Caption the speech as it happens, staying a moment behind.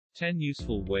10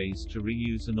 useful ways to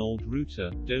reuse an old router,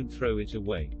 don't throw it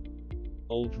away.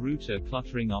 Old router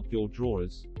cluttering up your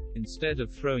drawers? Instead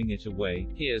of throwing it away,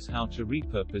 here's how to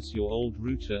repurpose your old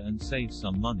router and save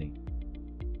some money.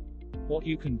 What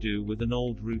you can do with an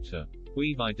old router.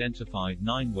 We've identified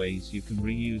 9 ways you can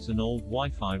reuse an old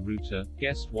Wi-Fi router.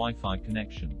 Guest Wi-Fi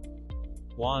connection.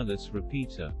 Wireless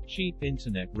repeater. Cheap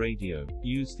internet radio.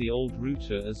 Use the old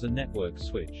router as a network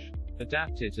switch.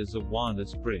 Adapt it as a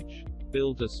wireless bridge.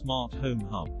 Build a smart home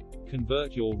hub.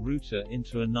 Convert your router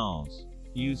into a NAS.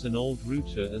 Use an old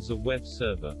router as a web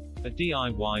server. A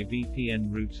DIY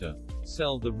VPN router.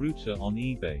 Sell the router on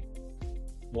eBay.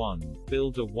 1.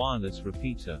 Build a wireless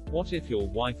repeater. What if your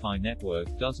Wi-Fi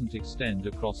network doesn't extend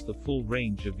across the full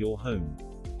range of your home?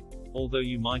 Although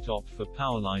you might opt for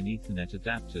Powerline Ethernet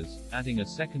adapters, adding a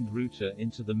second router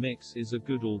into the mix is a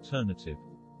good alternative.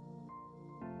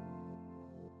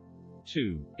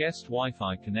 2. Guest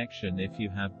Wi-Fi connection. If you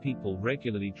have people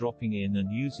regularly dropping in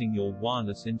and using your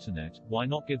wireless internet, why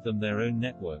not give them their own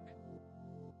network?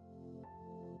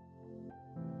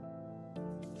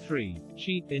 3.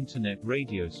 Cheap internet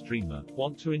radio streamer.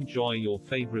 Want to enjoy your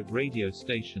favorite radio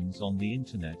stations on the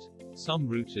internet? Some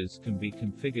routers can be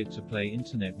configured to play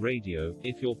internet radio,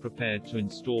 if you're prepared to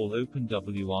install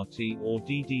OpenWRT or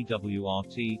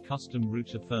DDWRT custom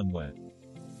router firmware.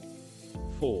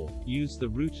 4. Use the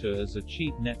router as a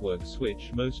cheap network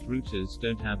switch. Most routers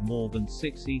don't have more than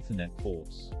 6 Ethernet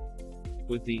ports.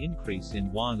 With the increase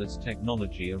in wireless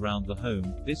technology around the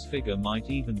home, this figure might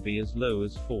even be as low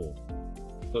as 4.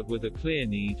 But with a clear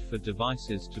need for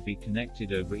devices to be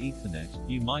connected over Ethernet,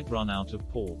 you might run out of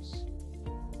ports.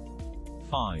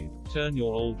 5. Turn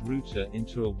your old router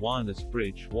into a wireless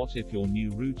bridge. What if your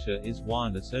new router is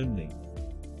wireless only?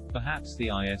 Perhaps the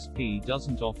ISP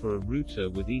doesn't offer a router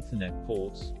with Ethernet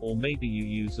ports, or maybe you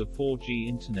use a 4G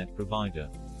internet provider.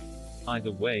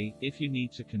 Either way, if you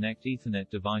need to connect Ethernet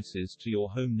devices to your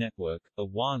home network, a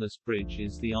wireless bridge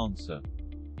is the answer.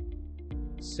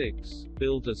 6.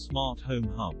 Build a smart home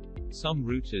hub. Some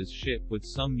routers ship with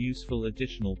some useful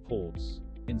additional ports.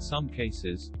 In some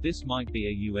cases, this might be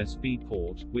a USB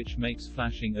port, which makes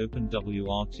flashing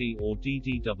OpenWRT or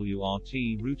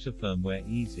DDWRT router firmware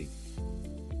easy.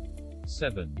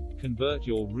 7. Convert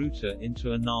your router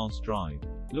into a NAS drive.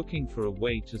 Looking for a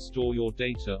way to store your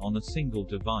data on a single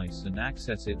device and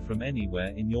access it from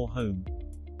anywhere in your home?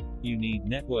 You need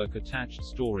network-attached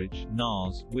storage,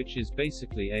 NAS, which is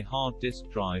basically a hard disk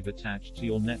drive attached to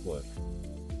your network.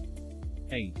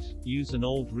 8. Use an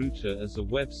old router as a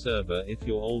web server. If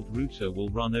your old router will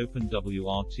run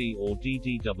OpenWRT or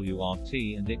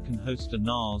DDWRT and it can host a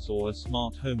NAS or a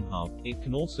smart home hub, it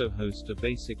can also host a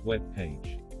basic web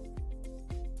page.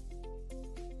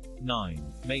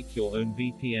 9. Make your own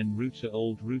VPN router.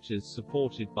 Old routers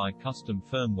supported by custom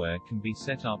firmware can be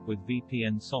set up with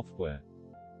VPN software.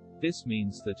 This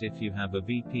means that if you have a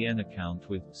VPN account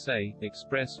with, say,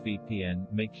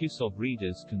 ExpressVPN, Microsoft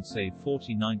readers can save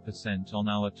 49% on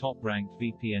our top-ranked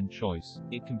VPN choice.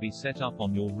 It can be set up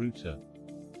on your router.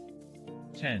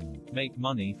 10. Make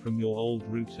money from your old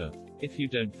router. If you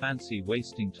don't fancy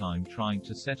wasting time trying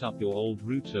to set up your old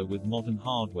router with modern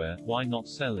hardware, why not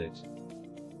sell it?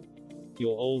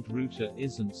 Your old router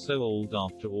isn't so old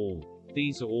after all.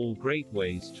 These are all great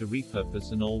ways to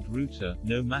repurpose an old router,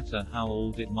 no matter how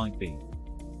old it might be.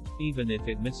 Even if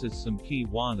it misses some key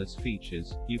wireless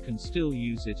features, you can still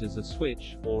use it as a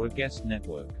switch, or a guest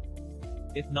network.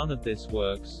 If none of this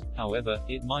works, however,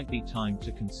 it might be time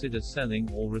to consider selling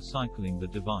or recycling the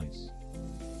device.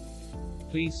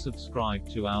 Please subscribe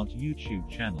to our YouTube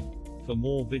channel for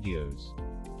more videos.